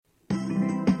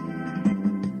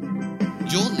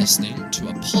listening to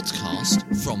a podcast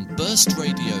from Burst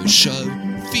Radio show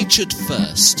Featured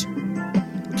First.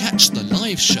 Catch the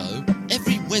live show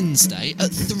every Wednesday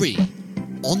at 3,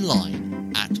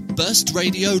 online at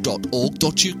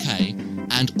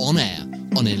burstradio.org.uk and on air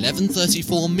on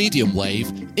 1134 medium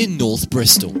wave in North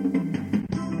Bristol.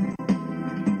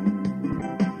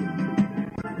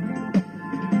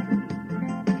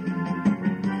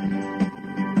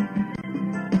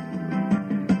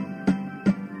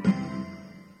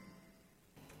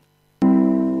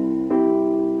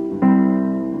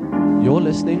 You're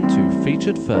listening to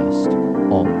Featured First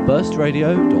on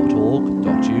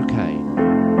burstradio.org.uk.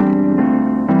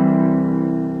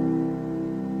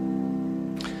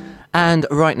 And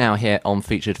right now here on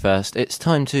Featured First, it's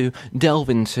time to delve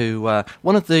into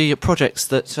one of the projects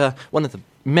that one of the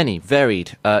many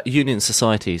varied union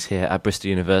societies here at Bristol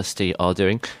University are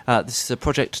doing. This is a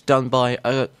project done by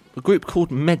a group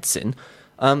called Medicine.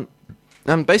 And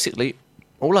basically,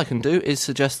 all I can do is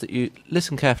suggest that you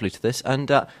listen carefully to this,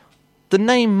 and the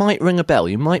name might ring a bell.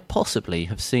 You might possibly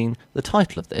have seen the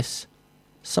title of this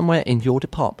somewhere in your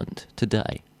department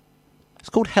today. It's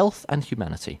called Health and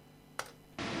Humanity.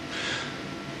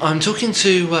 I'm talking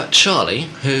to Charlie,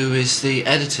 who is the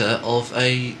editor of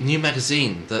a new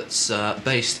magazine that's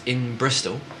based in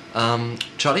Bristol.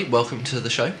 Charlie, welcome to the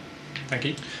show. Thank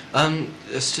you.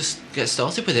 Let's just get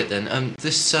started with it then.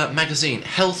 This magazine,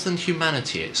 Health and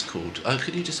Humanity, it's called.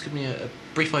 Could you just give me a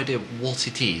brief idea of what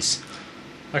it is?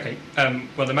 Okay.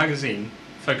 Well, the magazine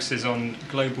focuses on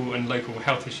global and local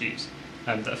health issues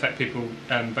that affect people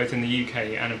both in the UK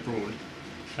and abroad.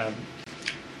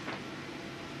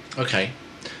 Okay.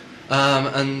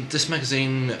 And this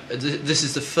magazine, this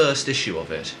is the first issue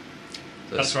of it?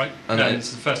 That's right. And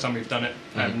it's the first time we've done it,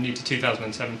 new to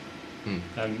 2007,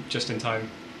 just in time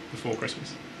before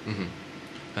Christmas. Mm-hmm.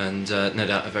 And no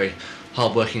doubt a very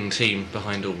hard-working team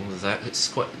behind all of that. It's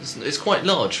quite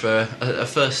large for a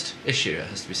first issue, it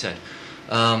has to be said.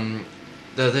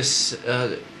 This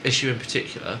issue in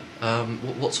particular,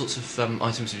 what sorts of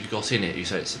items have you got in it? You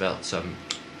say it's about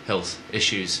health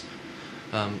issues.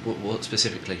 What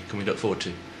specifically can we look forward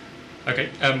to?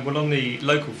 Okay, well, on the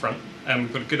local front,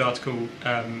 we've got a good article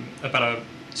about a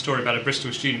story about a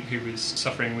Bristol student who was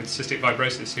suffering with cystic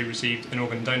fibrosis who received an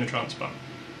organ donor transplant.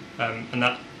 And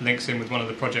that links in with one of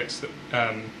the projects that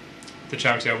the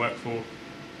charity I work for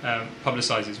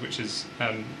publicises, which is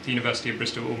the University of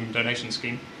Bristol Organ Donation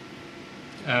Scheme.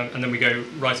 And then we go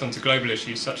right on to global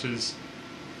issues such as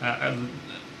an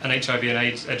HIV and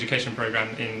AIDS education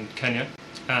programme in Kenya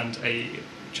and a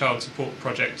child support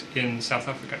project in South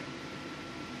Africa.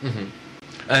 Mm-hmm.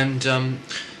 And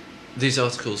these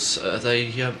articles, are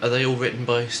they all written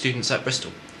by students at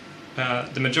Bristol?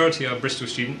 The majority are Bristol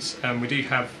students. We do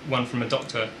have one from a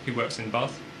doctor who works in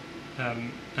Bath,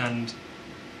 and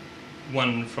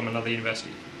one from another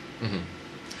university. Mm-hmm.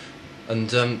 And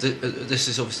this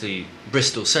is obviously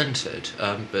Bristol-centred,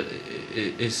 but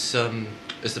is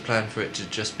the plan for it to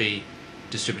just be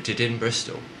distributed in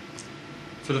Bristol?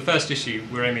 For the first issue,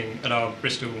 we're aiming at our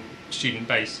Bristol student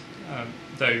base,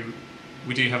 though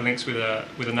we do have links with a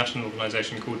national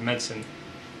organisation called Medicine,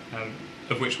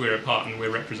 of which we're a part and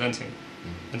we're representing.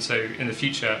 And so in the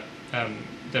future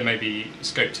there may be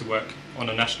scope to work on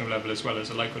a national level as well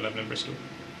as a local level in Bristol.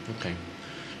 Okay.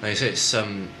 Now you say it's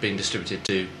being distributed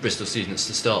to Bristol students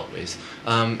to start with.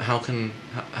 How could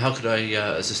I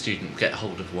as a student get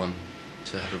hold of one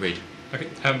to have a read? Okay.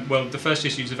 Well, the first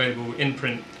issue is available in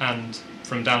print and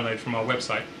from download from our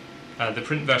website. The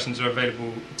print versions are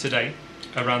available today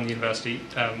around the university.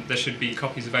 There should be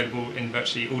copies available in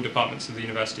virtually all departments of the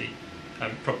university,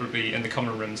 probably in the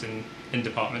common rooms in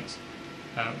departments.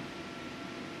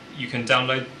 You can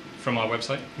download from our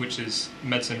website, which is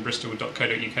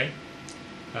medicinebristol.co.uk,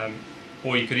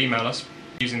 or you could email us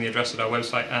using the address at our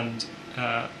website and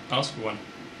ask for one.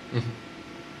 Mm-hmm.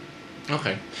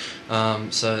 Okay,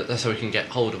 so that's how we can get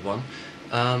hold of one.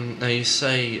 Now you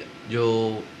say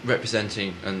you're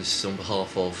representing, and this is on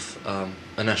behalf of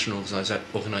a national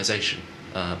organisation,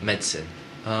 Medicine.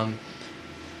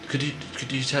 Could you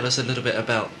tell us a little bit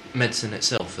about Medicine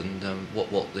itself and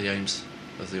what the aims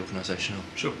of the organisation are?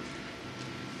 Sure.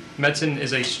 Medicine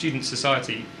is a student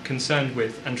society concerned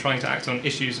with and trying to act on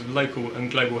issues of local and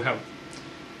global health.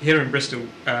 Here in Bristol,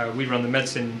 we run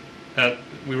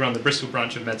the Bristol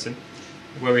branch of Medicine,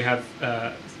 where we have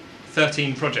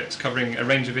 13 projects covering a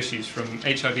range of issues from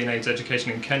HIV and AIDS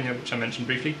education in Kenya, which I mentioned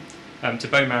briefly, to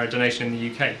bone marrow donation in the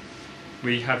UK.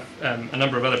 We have a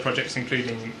number of other projects,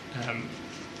 including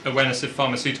awareness of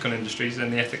pharmaceutical industries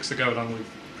and the ethics that go along with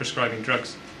prescribing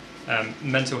drugs.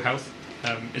 Mental health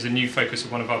is a new focus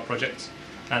of one of our projects,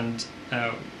 and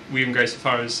we even go so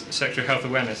far as sexual health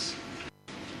awareness.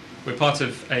 We're part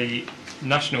of a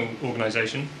national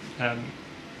organisation,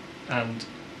 and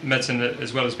medicine,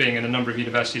 as well as being in a number of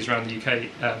universities around the UK,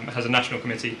 has a national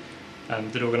committee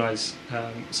that organise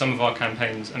some of our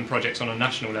campaigns and projects on a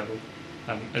national level,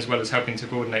 as well as helping to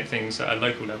coordinate things at a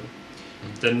local level.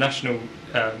 The National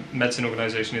Medicine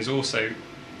Organisation is also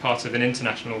part of an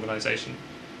international organisation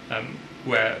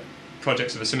where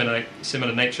projects of a similar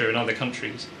nature in other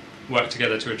countries work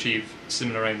together to achieve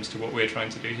similar aims to what we're trying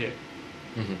to do here.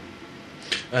 Mm-hmm.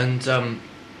 And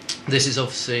this is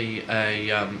obviously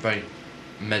a very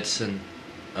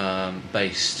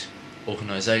medicine-based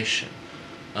organisation.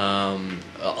 Are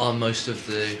most of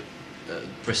the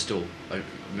Bristol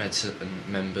medicine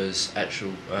members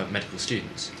actual medical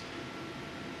students?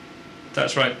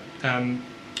 That's right.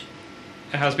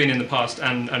 It has been in the past,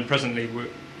 and presently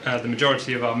the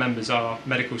majority of our members are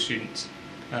medical students.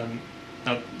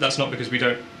 Now, that's not because we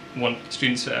don't want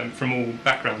students from all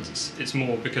backgrounds. It's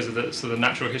more because of the sort of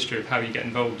natural history of how you get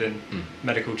involved in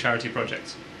medical charity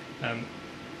projects. I'm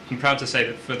proud to say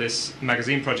that for this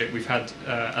magazine project we've had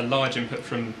a large input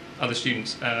from other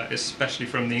students, especially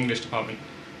from the English department.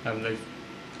 They've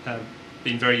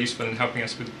been very useful in helping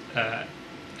us with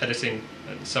editing,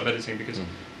 sub-editing, because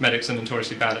medics are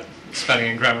notoriously bad at spelling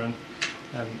and grammar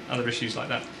and other issues like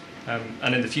that.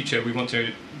 And in the future we want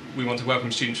to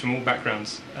welcome students from all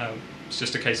backgrounds. It's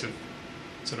just a case of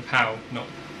sort of how, not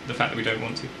the fact that we don't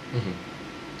want to.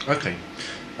 Mm-hmm. Okay.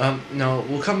 Now,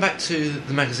 we'll come back to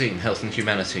the magazine, Health and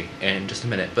Humanity, in just a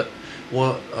minute, but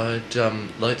what I'd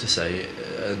like to say,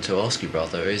 and to ask you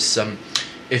rather, is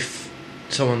if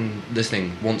someone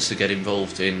listening wants to get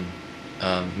involved in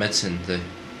medicine, the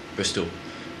Bristol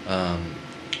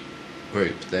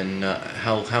group, then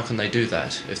how can they do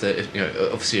that? If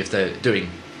obviously if they're doing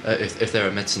if they're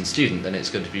a medicine student, then it's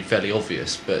going to be fairly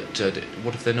obvious. But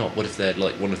what if they're not? What if they're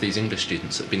like one of these English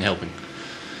students that have been helping?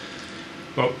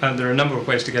 Well, there are a number of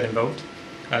ways to get involved.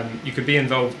 You could be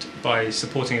involved by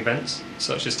supporting events,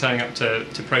 such as turning up to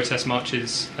protest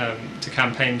marches, to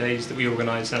campaign days that we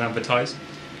organise and advertise.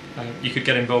 You could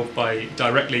get involved by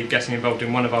directly getting involved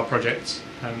in one of our projects,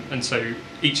 and so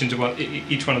each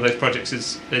one of those projects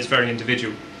is very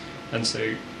individual, and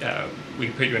so we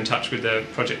can put you in touch with the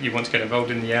project you want to get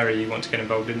involved in, the area you want to get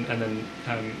involved in, and then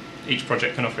each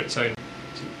project can offer its own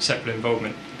separate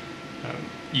involvement.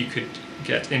 You could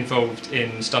get involved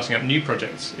in starting up new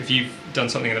projects. If you've done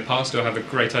something in the past or have a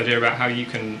great idea about how you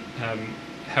can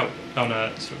help on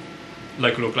a sort of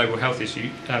local or global health issue,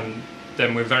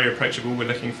 then we're very approachable. We're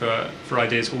looking for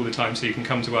ideas all the time, so you can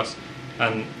come to us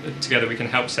and together we can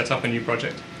help set up a new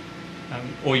project.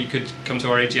 Or you could come to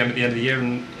our AGM at the end of the year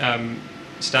and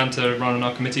stand to run on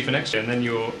our committee for next year, and then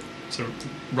you're sort of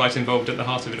right involved at the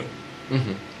heart of it all.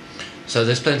 Mm-hmm. So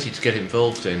there's plenty to get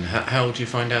involved in. How do you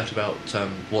find out about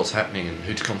what's happening and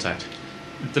who to contact?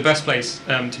 The best place,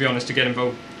 to be honest, to get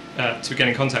involved, to get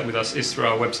in contact with us is through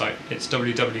our website. It's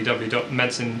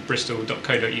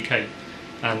www.medicinebristol.co.uk,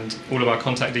 and all of our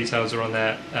contact details are on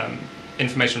there.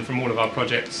 Information from all of our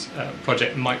projects,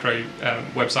 project micro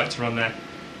websites are on there,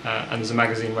 and there's a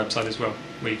magazine website as well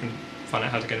where you can find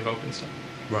out how to get involved in stuff.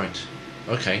 Right.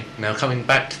 Okay. Now coming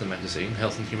back to the magazine,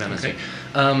 Health and Humanity.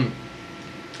 Okay.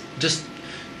 Just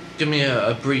give me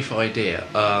a brief idea.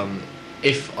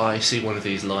 If I see one of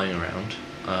these lying around,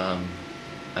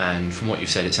 and from what you've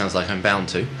said, it sounds like I'm bound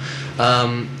to,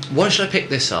 why should I pick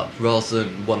this up rather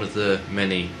than one of the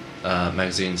many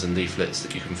magazines and leaflets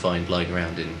that you can find lying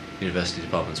around in university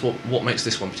departments? What makes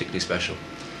this one particularly special?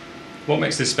 What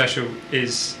makes this special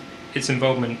is its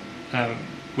involvement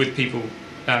with people,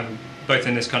 both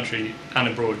in this country and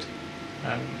abroad.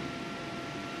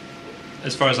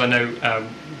 As far as I know,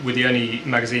 we're the only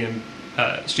magazine,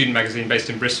 student magazine based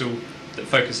in Bristol that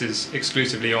focuses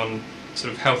exclusively on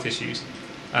sort of health issues,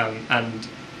 and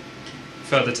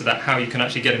further to that, how you can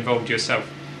actually get involved yourself.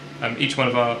 Each one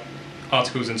of our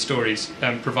articles and stories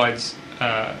provides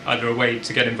either a way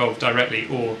to get involved directly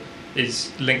or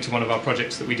is linked to one of our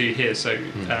projects that we do here. So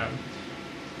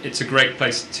it's a great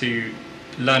place to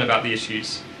learn about the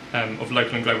issues of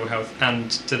local and global health,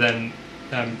 and to then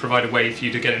provide a way for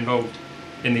you to get involved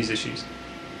in these issues.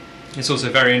 It's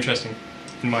also very interesting,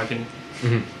 in my opinion.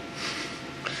 Mm-hmm.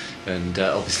 And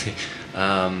obviously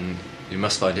you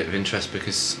must find it of interest,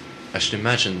 because I should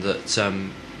imagine that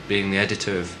being the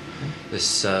editor of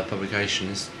this publication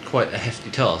is quite a hefty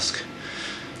task.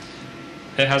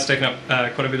 It has taken up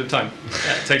quite a bit of time.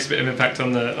 It takes a bit of impact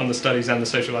on the studies and the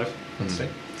social life, I'd say.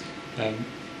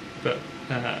 But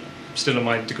still on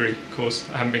my degree course,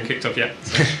 I haven't been kicked off yet.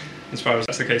 So as far as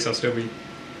that's the case, I'll still be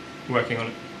working on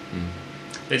it.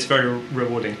 it's very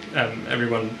rewarding.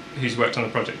 Everyone who's worked on the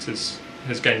project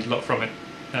has gained a lot from it,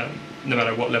 no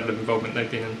matter what level of involvement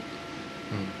they've been in.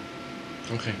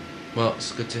 Okay, well,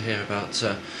 it's good to hear about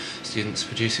students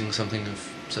producing something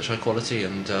of such high quality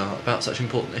and about such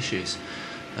important issues.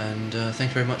 And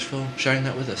thank you very much for sharing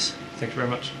that with us. Thank you very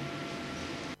much.